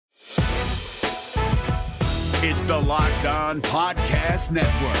It's the Locked On Podcast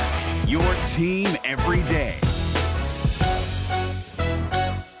Network, your team every day.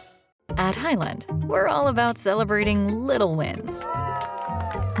 At Highland, we're all about celebrating little wins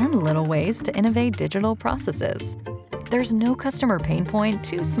and little ways to innovate digital processes. There's no customer pain point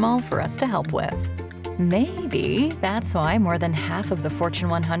too small for us to help with. Maybe that's why more than half of the Fortune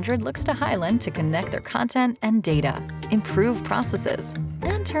 100 looks to Highland to connect their content and data, improve processes,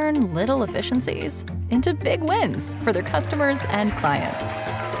 and turn little efficiencies into big wins for their customers and clients.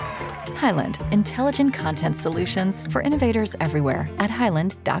 Highland, intelligent content solutions for innovators everywhere at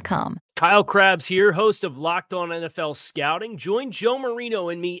highland.com. Kyle Krabs here, host of Locked On NFL Scouting. Join Joe Marino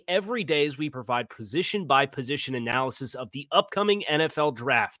and me every day as we provide position-by-position analysis of the upcoming NFL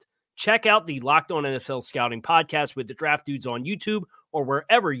Draft. Check out the Locked On NFL Scouting podcast with the Draft Dudes on YouTube or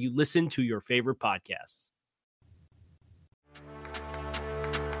wherever you listen to your favorite podcasts.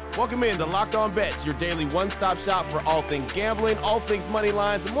 Welcome in to Locked On Bets, your daily one-stop shop for all things gambling, all things money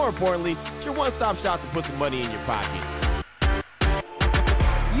lines, and more importantly, it's your one-stop shop to put some money in your pocket.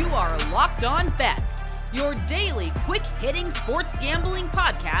 You are Locked On Bets, your daily quick-hitting sports gambling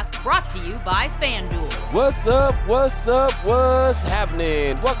podcast brought to you by FanDuel. What's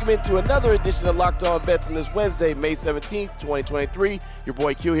happening? Welcome into another edition of Locked On Bets on this Wednesday, May 17th, 2023. Your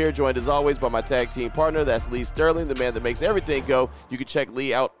boy Q here, joined as always by my tag team partner. That's Lee Sterling, the man that makes everything go. You can check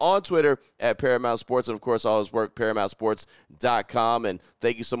Lee out on Twitter at Paramount Sports, and of course, all his work, ParamountSports.com. And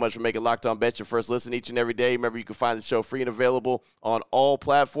thank you so much for making Locked On Bets your first listen each and every day. Remember, you can find the show free and available on all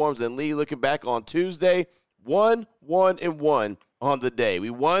platforms. And Lee, looking back on Tuesday, 1-1-1 on the day. We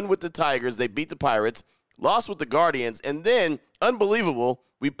won with the Tigers. They beat the Pirates, lost with the Guardians, and then, unbelievable,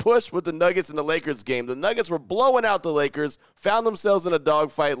 we pushed with the Nuggets in the Lakers game. The Nuggets were blowing out the Lakers, found themselves in a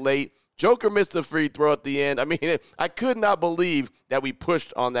dogfight late. Joker missed a free throw at the end. I mean, I could not believe that we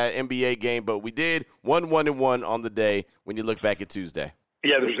pushed on that NBA game, but we did. 1-1-1 on the day when you look back at Tuesday.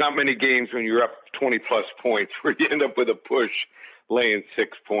 Yeah, there's not many games when you're up 20-plus points where you end up with a push laying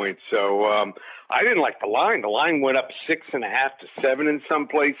 6 points. So I didn't like the line. The line went up 6.5 to 7 in some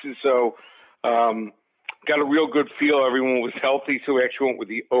places. So got a real good feel. Everyone was healthy, so we actually went with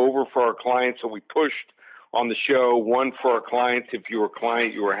the over for our clients. So we pushed on the show, one for our clients. If you were a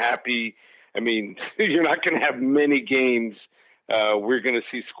client, you were happy. I mean, you're not going to have many games we're going to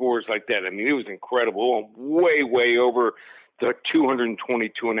see scores like that. I mean, it was incredible. Way, way over the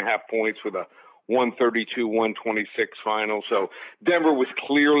 222.5 points with a 132-126 final. So Denver was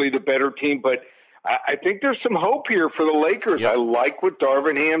clearly the better team, but I think there's some hope here for the Lakers. Yep. I like what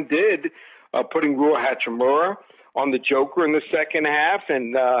Darvin Ham did, putting Rua Hachimura on the Joker in the second half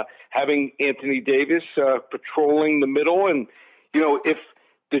and having Anthony Davis patrolling the middle. And, you know, if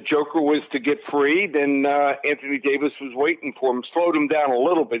the Joker was to get free, then Anthony Davis was waiting for him, slowed him down a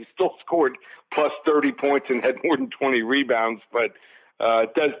little bit. He still scored plus 30 points and had more than 20 rebounds, but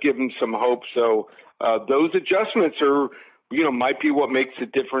it does give him some hope. So those adjustments are, you know, might be what makes a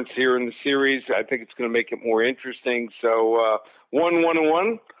difference here in the series. I think it's going to make it more interesting. So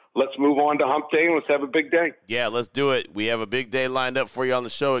 1-1-1. Let's move on to hump day and let's have a big day. Yeah, let's do it. We have a big day lined up for you on the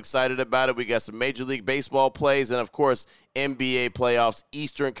show. Excited about it. We got some Major League Baseball plays and, of course, NBA playoffs,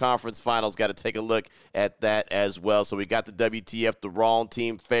 Eastern Conference Finals. Got to take a look at that as well. So we got the WTF, the wrong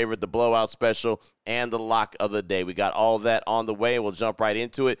team favorite, the blowout special, and the lock of the day. We got all of that on the way, and we'll jump right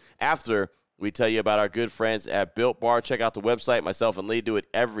into it after we tell you about our good friends at Built Bar. Check out the website. Myself and Lee do it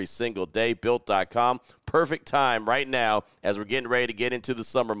every single day, Built.com. Perfect time right now as we're getting ready to get into the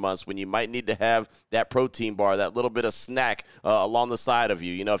summer months when you might need to have that protein bar, that little bit of snack along the side of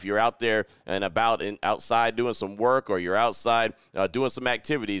you. You know, if you're out there and about and outside doing some work or you're outside doing some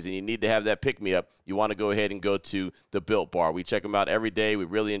activities and you need to have that pick-me-up, you want to go ahead and go to the Built Bar. We check them out every day. We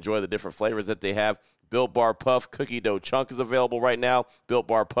really enjoy the different flavors that they have. Built Bar Puff Cookie Dough Chunk is available right now. Built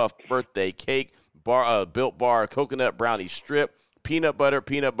Bar Puff Birthday Cake. Built Bar Coconut Brownie Strip. Peanut butter,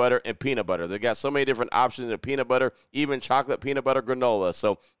 and peanut butter. They got so many different options of peanut butter, even chocolate peanut butter granola.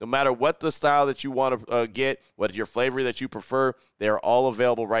 So no matter what the style that you want to get, what your flavor that you prefer, they are all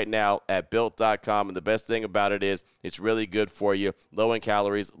available right now at Built.com. And the best thing about it is it's really good for you. Low in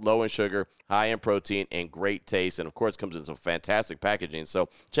calories, low in sugar, high in protein, and great taste. And, of course, comes in some fantastic packaging. So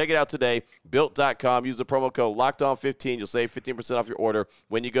check it out today, Built.com. Use the promo code LOCKEDON15. You'll save 15% off your order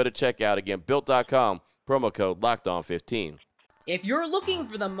when you go to checkout. Again, Built.com, promo code LOCKEDON15. If you're looking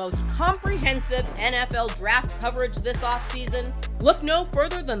for the most comprehensive NFL draft coverage this offseason, look no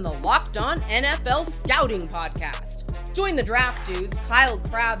further than the Locked On NFL Scouting Podcast. Join the draft dudes, Kyle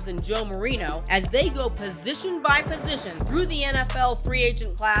Krabs and Joe Marino, as they go position by position through the NFL free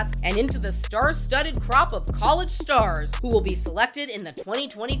agent class and into the star-studded crop of college stars who will be selected in the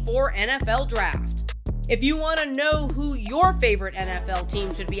 2024 NFL Draft. If you want to know who your favorite NFL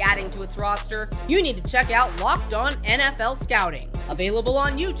team should be adding to its roster, you need to check out Locked On NFL Scouting, available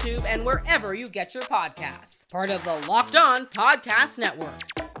on YouTube and wherever you get your podcasts. Part of the Locked On Podcast Network,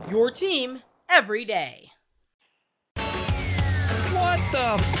 your team every day. What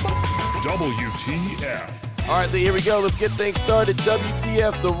the WTF? All right, Lee, here we go. Let's get things started.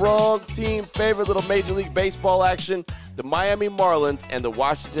 WTF, the wrong team favorite. Little Major League Baseball action. The Miami Marlins and the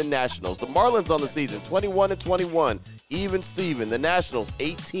Washington Nationals. The Marlins on the season, 21-21. Even Steven. The Nationals,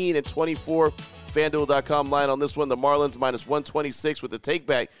 18-24. FanDuel.com line on this one. The Marlins minus 126 with the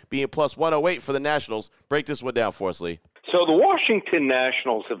takeback being plus 108 for the Nationals. Break this one down for us, Lee. So the Washington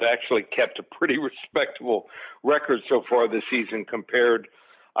Nationals have actually kept a pretty respectable record so far this season compared,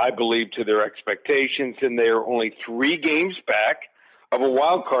 I believe, to their expectations, and they are only 3 games back of a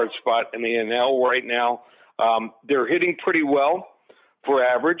wild card spot in the NL right now. They're hitting pretty well for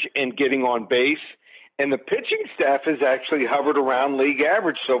average and getting on base, and the pitching staff has actually hovered around league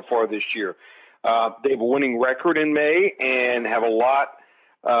average so far this year. They have a winning record in May and have a lot,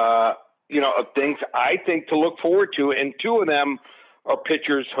 of things I think to look forward to, and 2 of them are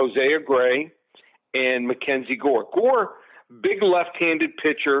pitchers Hosea Gray and Mackenzie Gore. Gore, big left-handed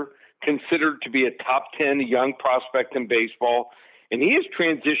pitcher, considered to be a top 10 young prospect in baseball, and he has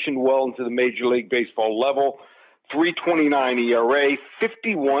transitioned well into the Major League Baseball level. 3.29 ERA,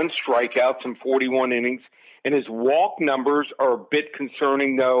 51 strikeouts in 41 innings, and his walk numbers are a bit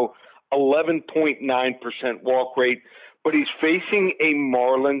concerning, though, 11.9% walk rate. But he's facing a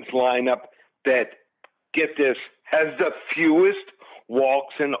Marlins lineup that, get this, has the fewest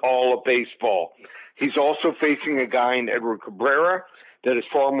walks in all of baseball. He's also facing a guy in Edward Cabrera that has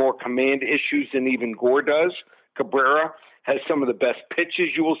far more command issues than even Gore does. Cabrera has some of the best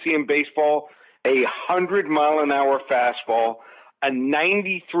pitches you will see in baseball, a 100-mile-an-hour fastball, a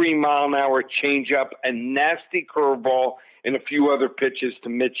 93-mile-an-hour changeup, a nasty curveball, and a few other pitches to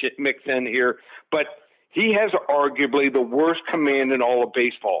mix in here. But he has arguably the worst command in all of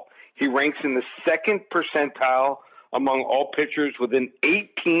baseball. He ranks in the 2nd percentile among all pitchers with an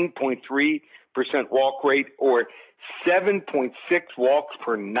 18.3% walk rate or 7.6 walks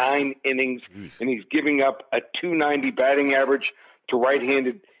per 9 innings, and he's giving up a .290 batting average to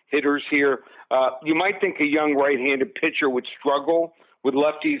right-handed hitters here. You might think a young right-handed pitcher would struggle with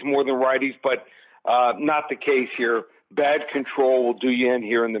lefties more than righties, but not the case here. Bad control will do you in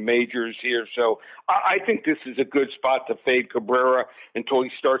here in the majors here. So I think this is a good spot to fade Cabrera until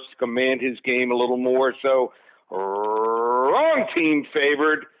he starts to command his game a little more. So wrong team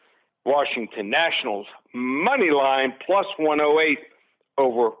favored. Washington Nationals money line plus 108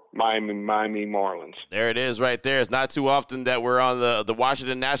 over Miami Marlins. There it is right there. It's not too often that we're on the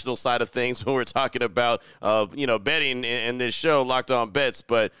Washington Nationals side of things when we're talking about, betting in this show, Locked On Bets.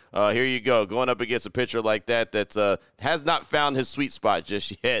 But here you go, going up against a pitcher like that has not found his sweet spot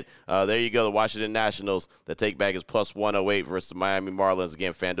just yet. There you go, the Washington Nationals. The take back is plus 108 versus the Miami Marlins.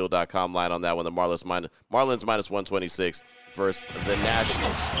 Again, FanDuel.com line on that one. The Marlins minus 126. Versus the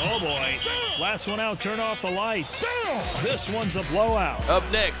Nationals. Oh, boy. Last one out. Turn off the lights. This one's a blowout. Up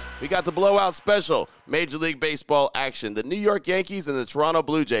next, we got the blowout special. Major League Baseball action. The New York Yankees and the Toronto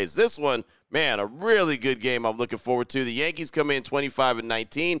Blue Jays. This one, man, a really good game I'm looking forward to. The Yankees come in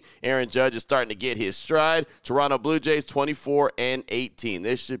 25-19. Aaron Judge is starting to get his stride. Toronto Blue Jays 24-18.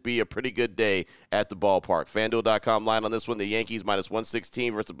 This should be a pretty good day at the ballpark. FanDuel.com line on this one. The Yankees minus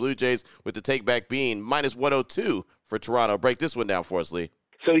 116 versus the Blue Jays with the takeback being minus 102 for Toronto. Break this one down for us, Lee.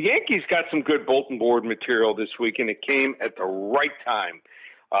 So the Yankees got some good bulletin board material this week, and it came at the right time.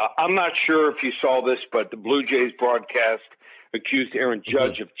 I'm not sure if you saw this, but the Blue Jays broadcast accused Aaron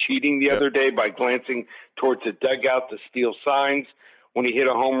Judge of cheating the other day by glancing towards the dugout to steal signs when he hit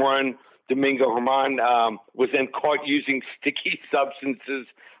a home run. Domingo Germán was then caught using sticky substances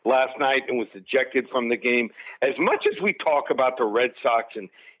last night and was ejected from the game. As much as we talk about the Red Sox and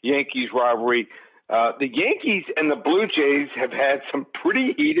Yankees rivalry, the Yankees and the Blue Jays have had some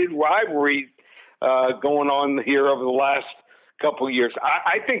pretty heated rivalries going on here over the last couple of years.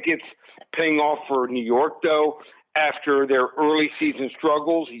 I think it's paying off for New York, though. After their early season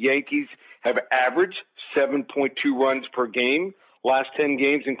struggles, the Yankees have averaged 7.2 runs per game last 10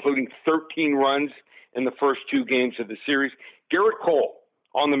 games, including 13 runs in the first 2 games of the series. Garrett Cole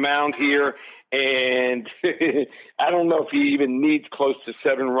on the mound here, and I don't know if he even needs close to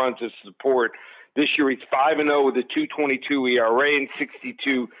 7 runs of support. This year he's 5-0 with a 2.22 ERA and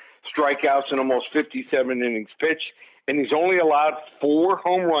 62 strikeouts and almost 57 innings pitched. And he's only allowed 4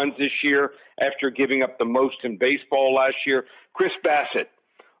 home runs this year after giving up the most in baseball last year. Chris Bassett,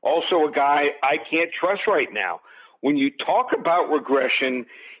 also a guy I can't trust right now. when you talk about regression,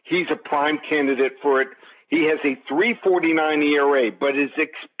 he's a prime candidate for it. He has a 3.49 ERA, but his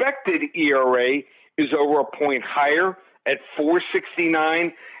expected ERA is over a point higher at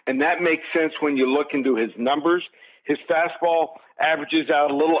 4.69, and that makes sense when you look into his numbers. His fastball averages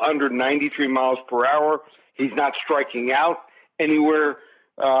out a little under 93 miles per hour. He's not striking out anywhere,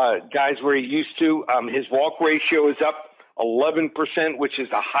 guys, where he used to. His walk ratio is up 11%, which is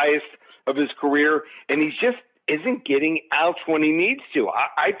the highest of his career, and he just isn't getting outs when he needs to.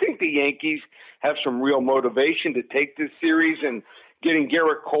 I think the Yankees have some real motivation to take this series, and getting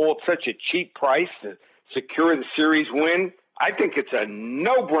Garrett Cole at such a cheap price to secure the series win, I think it's a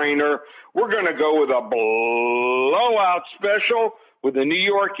no-brainer. We're going to go with a blowout special with the New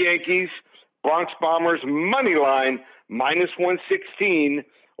York Yankees, Bronx Bombers money line -116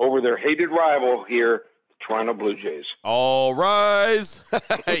 over their hated rival here, Toronto Blue Jays. All rise.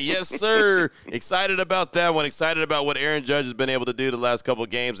 Yes, sir. Excited about that one. Excited about what Aaron Judge has been able to do the last couple of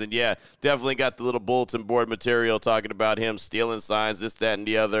games. And, yeah, definitely got the little bulletin board material talking about him stealing signs, this, that, and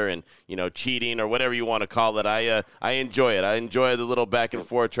the other, and, cheating or whatever you want to call it. I enjoy it. I enjoy the little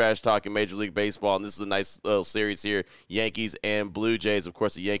back-and-forth trash talk in Major League Baseball. And this is a nice little series here, Yankees and Blue Jays. Of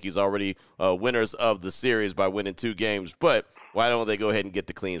course, the Yankees already winners of the series by winning 2 games. But why don't they go ahead and get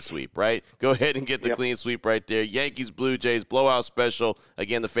the clean sweep, right? Go ahead and get the clean sweep right there. Yankees, Blue Jays, blowout special.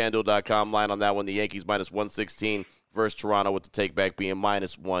 Again, the FanDuel.com line on that one. The Yankees -116 versus Toronto with the takeback being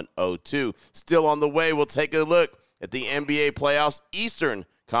 -102. Still on the way, we'll take a look at the NBA playoffs Eastern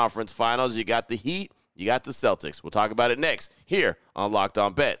Conference Finals. You got the Heat, you got the Celtics. We'll talk about it next here on Locked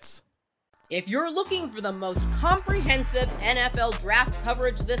On Bets. If you're looking for the most comprehensive NFL draft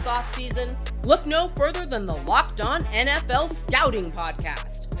coverage this offseason, look no further than the Locked On NFL Scouting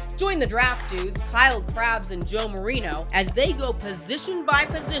Podcast. Join the draft dudes, Kyle Krabs and Joe Marino, as they go position by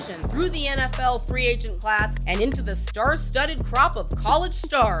position through the NFL free agent class and into the star-studded crop of college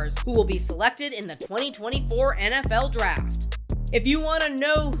stars who will be selected in the 2024 NFL Draft. If you want to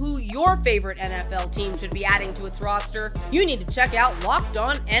know who your favorite NFL team should be adding to its roster, you need to check out Locked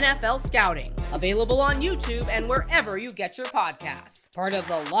On NFL Scouting, available on YouTube and wherever you get your podcasts. Part of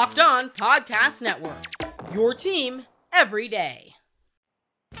the Locked On Podcast Network, your team every day.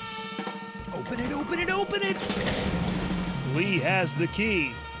 Open it, open it, open it! Lee has the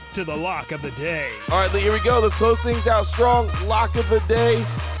key to the lock of the day. All right, Lee, here we go. Let's close things out strong. Lock of the day.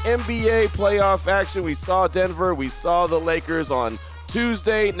 NBA playoff action. We saw Denver. We saw the Lakers on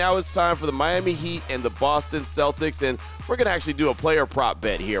Tuesday. Now it's time for the Miami Heat and the Boston Celtics. And we're going to actually do a player prop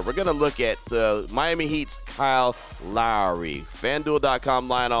bet here. We're going to look at the Miami Heat's Kyle Lowry. FanDuel.com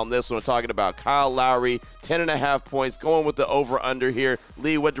line on this one. We're talking about Kyle Lowry, 10.5 points, going with the over-under here.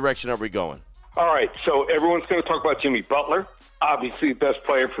 Lee, what direction are we going? All right, so everyone's going to talk about Jimmy Butler, obviously the best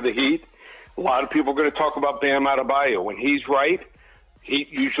player for the Heat. A lot of people are going to talk about Bam Adebayo. When he's right, Heat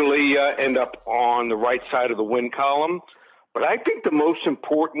usually end up on the right side of the win column. But I think the most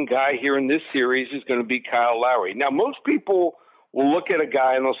important guy here in this series is going to be Kyle Lowry. Now, most people will look at a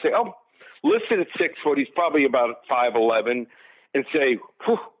guy and they'll say, oh, listed at 6 foot, he's probably about 5'11", and say,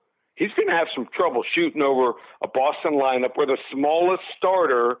 whew, he's going to have some trouble shooting over a Boston lineup where the smallest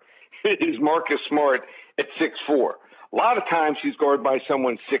starter is Marcus Smart at 6'4". A lot of times he's guarded by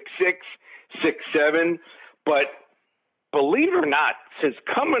someone 6'6", 6'7", but believe it or not, since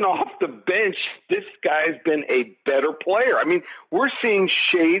coming off the bench, this guy's been a better player. I mean, we're seeing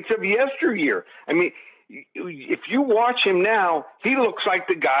shades of yesteryear. I mean, if you watch him now, he looks like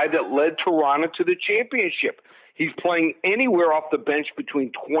the guy that led Toronto to the championship. He's playing anywhere off the bench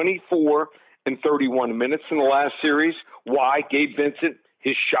between 24 and 31 minutes in the last series. Why? Gabe Vincent,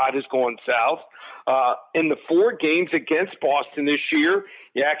 his shot is going south. In the 4 games against Boston this year,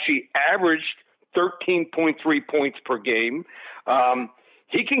 he actually averaged 13.3 points per game.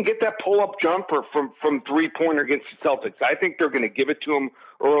 He can get that pull-up jumper from three-pointer against the Celtics. I think they're going to give it to him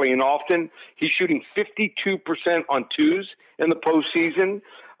early and often. He's shooting 52% on twos in the postseason.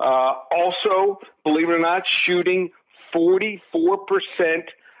 Also, believe it or not, shooting 44%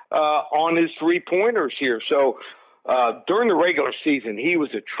 on his three-pointers here. So during the regular season, he was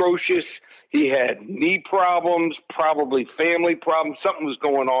atrocious. He had knee problems, probably family problems. Something was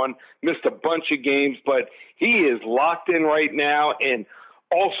going on. Missed a bunch of games, but he is locked in right now. And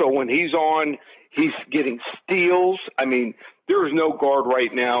also, when he's on, he's getting steals. I mean, there is no guard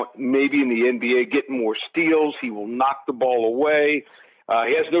right now, maybe in the NBA, getting more steals. He will knock the ball away.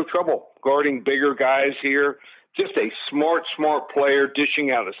 He has no trouble guarding bigger guys here Just a smart player,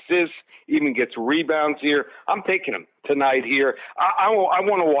 dishing out assists, even gets rebounds here. I'm taking him tonight here. I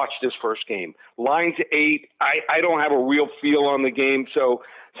want to watch this first game. Line's 8. I don't have a real feel on the game, so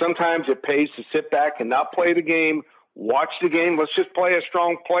sometimes it pays to sit back and not play the game, watch the game. Let's just play a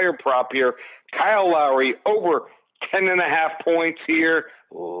strong player prop here. Kyle Lowry over 10.5 points here.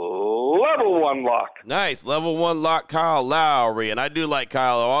 Level 1 lock. Nice. Level 1 lock, Kyle Lowry. And I do like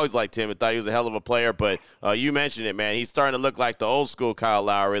Kyle. I always liked him. I thought he was a hell of a player. But you mentioned it, man. He's starting to look like the old school Kyle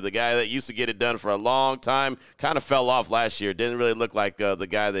Lowry, the guy that used to get it done for a long time. Kind of fell off last year. Didn't really look like the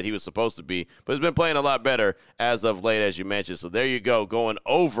guy that he was supposed to be. But has been playing a lot better as of late, as you mentioned. So there you go, going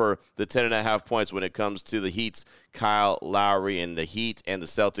over the 10.5 points when it comes to the Heat's Kyle Lowry and the Heat and the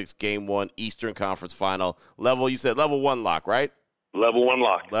Celtics Game 1 Eastern Conference Final. You said level 1 lock, right? Level 1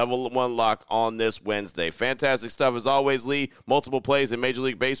 lock. Level 1 lock on this Wednesday. Fantastic stuff as always, Lee. Multiple plays in Major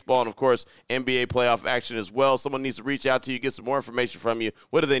League Baseball and, of course, NBA playoff action as well. Someone needs to reach out to you, get some more information from you.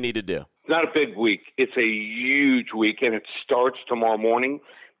 What do they need to do? It's not a big week. It's a huge week, and it starts tomorrow morning.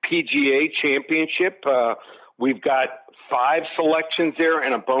 PGA Championship. We've got 5 selections there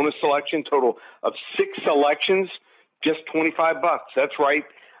and a bonus selection, total of 6 selections, just $25. That's right.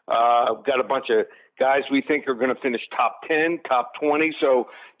 I've got a bunch of guys we think are going to finish top 10, top 20. So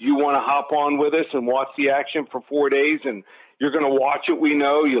you want to hop on with us and watch the action for 4 days, and you're going to watch it. We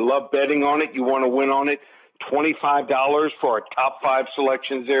know you love betting on it. You want to win on it. $25 for our top 5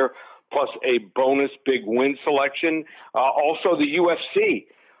 selections there, plus a bonus big win selection. Also the UFC.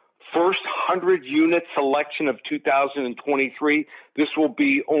 First 100-unit selection of 2023. This will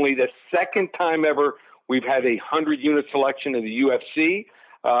be only the second time ever we've had a 100-unit selection of the UFC.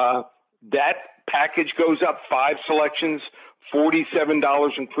 That package goes up 5 selections,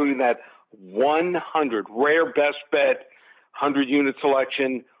 $47, including that 100 rare best bet 100-unit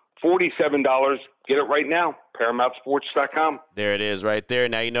selection, $47. Get it right now, ParamountSports.com. There it is right there.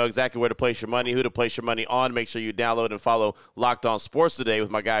 Now you know exactly where to place your money, who to place your money on. Make sure you download and follow Locked On Sports Today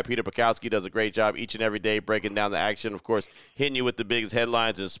with my guy Peter Bukowski. Does a great job each and every day breaking down the action. Of course, hitting you with the biggest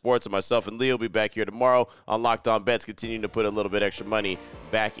headlines in sports. And myself and Leo will be back here tomorrow on Locked On Bets, continuing to put a little bit extra money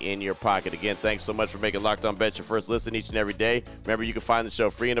back in your pocket. Again, thanks so much for making Locked On Bets your first listen each and every day. Remember, you can find the show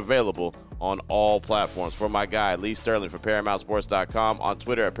free and available on all platforms. For my guy, Lee Sterling from ParamountSports.com, on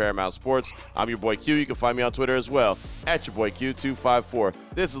Twitter at Paramount Sports. I'm your boy Q. You can find me on Twitter as well, at your boy Q254.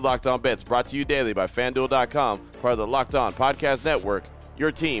 This is Locked On Bets, brought to you daily by FanDuel.com, part of the Locked On Podcast Network,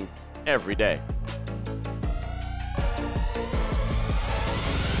 your team every day.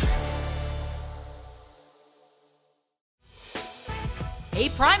 Hey,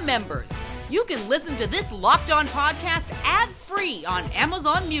 Prime members, you can listen to this Locked On podcast ad-free on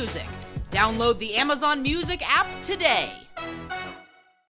Amazon Music. Download the Amazon Music app today.